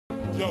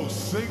Yo,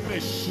 sing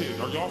this shit.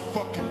 Are y'all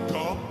fucking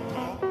dumb?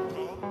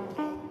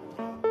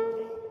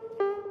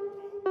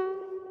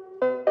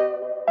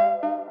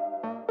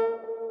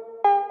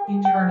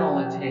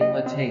 Eternality.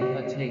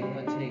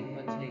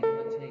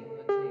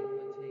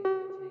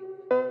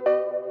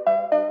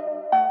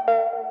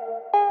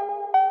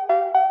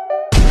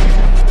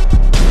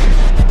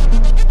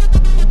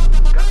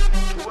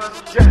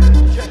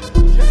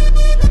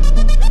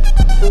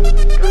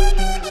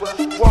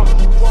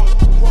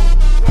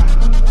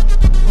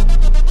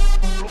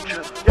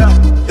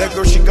 That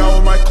girl, she got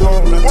on my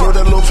clone. I told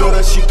that little girl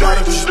that she got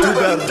it, just do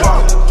better.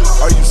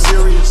 Are you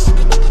serious?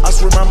 I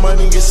swear my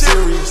money is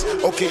serious.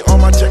 Okay, all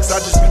my checks, I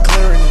just be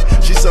clearing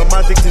it. She suck my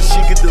dick till she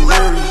get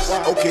delirious.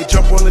 Okay,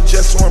 jump on the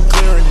jet so I'm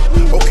clearing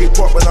it. Okay,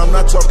 pop, but I'm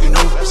not talking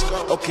new.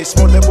 Okay,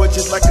 smoke that boy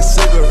just like a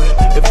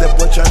cigarette. If that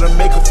boy tryna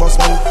make a false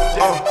move,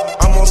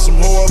 I'm on some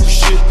whole other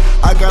shit.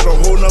 I got a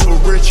whole nother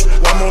rich.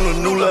 I'm on a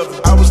new level.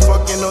 I was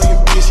fucking on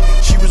your bitch.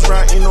 She was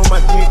riding on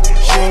my dick.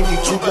 She ain't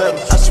need two better.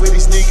 I swear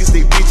these niggas,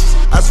 they bitches.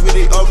 I swear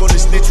they all gonna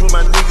snitch when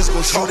my niggas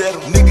gon' shoot at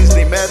them. Niggas,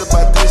 they mad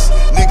about this.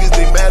 Niggas,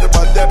 they mad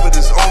about that, but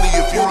it's only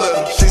if you let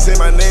them. She say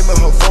my name in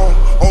her phone.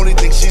 Only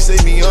thing she say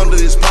me under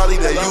is probably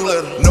that you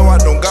let her. No, I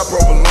don't got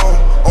proper loan.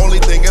 Only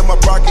thing in my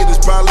pocket is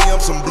probably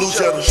some blue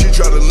cheddar. She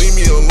try to leave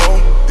me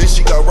alone. Then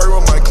she got right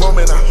with my clone,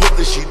 and I hope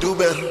that she do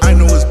better. I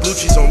know it's blue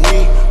cheese on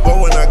me, but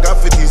when I got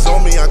 50s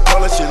on me, I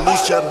call that shit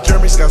loose cheddar.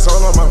 Jeremy Scott's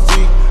all on my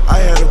feet. I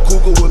had a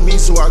cougar with me,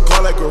 so I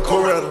call that girl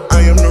Coretta.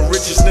 I am the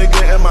richest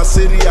nigga in my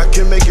city. I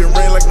can make it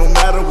rain like no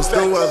matter what's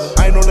the weather.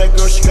 I know that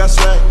girl, she got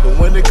swag, but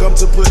when it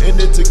comes to putting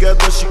it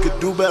together, she could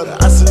do better.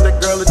 I sent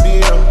that girl a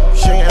DM.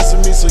 She ain't answer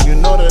me, so you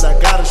know that I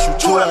gotta shoot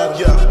two at her.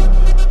 Yeah.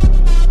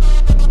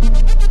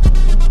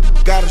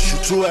 Gotta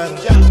shoot two at her.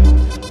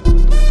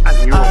 Yeah.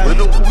 And you're a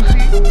little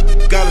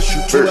Uzi? Gotta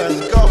shoot two at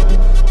her. Go.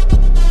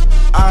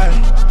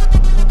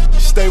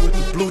 Stay with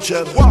the blue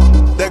cheddar.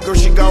 That girl,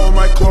 she got on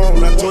my clone.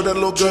 I told that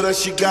little girl that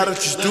she gotta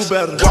just do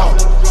better.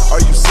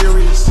 Are you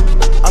serious?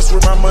 I swear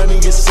my money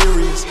is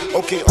serious.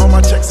 Okay, all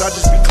my checks, I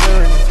just be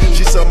clearing it.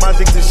 She suck my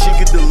dick till she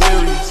get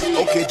delirious.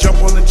 Okay,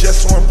 jump on the jet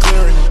so I'm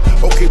clearing it.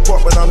 Okay,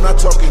 pop, but I'm not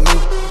talking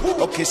new.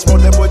 Okay,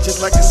 smoke that boy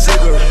just like a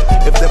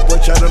cigarette. If that boy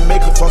try to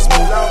make a false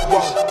move,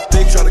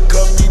 they try to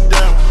cut me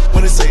down.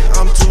 When they say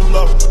I'm too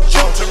low,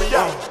 turn me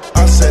out.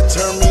 I said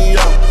turn me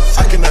out.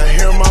 I cannot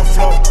hear my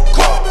flow.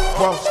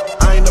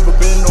 I ain't never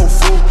been no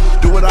fool.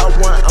 Do what I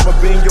want, I'ma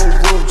bend your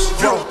rules.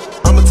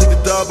 I'ma take the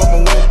dub,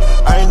 I'ma win.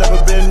 I ain't never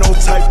been no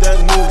type that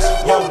lose.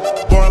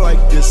 Born like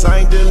this, I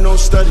ain't did no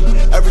study.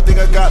 Everything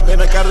I got,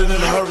 man, I got it in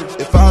a hurry.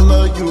 If I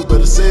love you,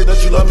 better say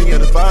that you love me.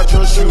 And if I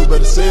trust you,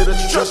 better say that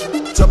you trust me.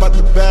 Talk about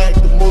the bag,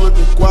 the mullet,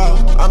 the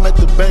guap. I'm at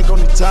the bank,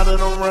 only time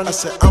that I'm running. I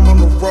said I'm on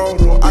the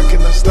road, no, I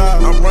cannot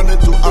stop. I'm running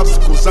through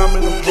obstacles, I'm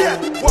in the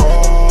road.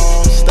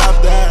 Oh,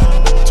 stop that.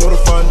 Told a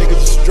fun nigga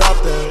just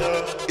drop that.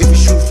 If you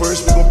shoot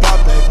first, we gon' pop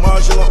back.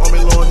 Marginal on me,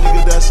 little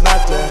nigga, that's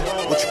not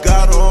that. What you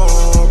got on?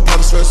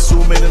 Probably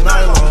sweatsuit made of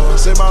nylon.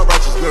 Say my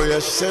righteous girl, yeah,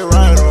 she say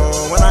right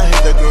on. When I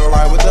hit that girl,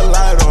 right with the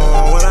light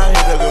on. When I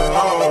hit that girl,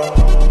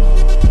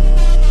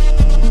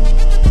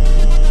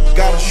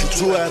 gotta shoot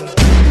two at her.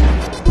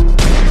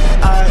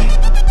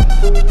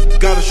 I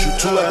gotta shoot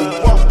two at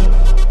her.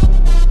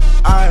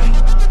 I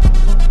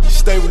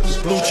stay with this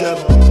blue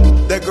cheddar.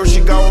 That girl,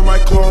 she got on my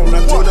clone.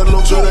 I told that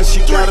little girl that she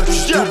gotta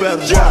just do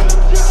better.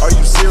 Are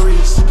you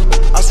serious?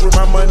 I swear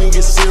my money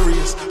is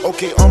serious.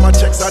 Okay, all my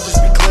checks, I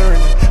just be clearing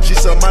it. She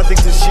suck my dick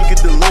till she get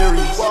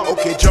delirious.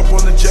 Okay, jump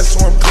on the jet so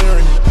I'm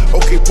clearing it.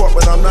 Okay, pop,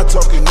 but I'm not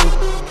talking new.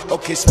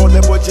 Okay, smoke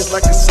that boy just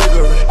like a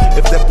cigarette.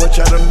 If that boy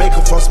try to make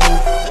a false move,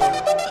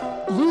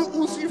 Lil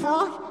Uzi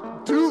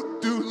Vert, do.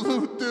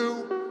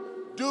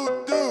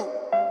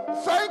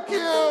 Thank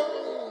you.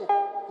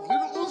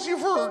 Lil Uzi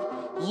Vert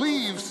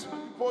leaves.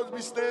 You're supposed to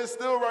be staying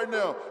still right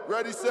now.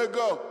 Ready, set,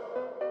 go.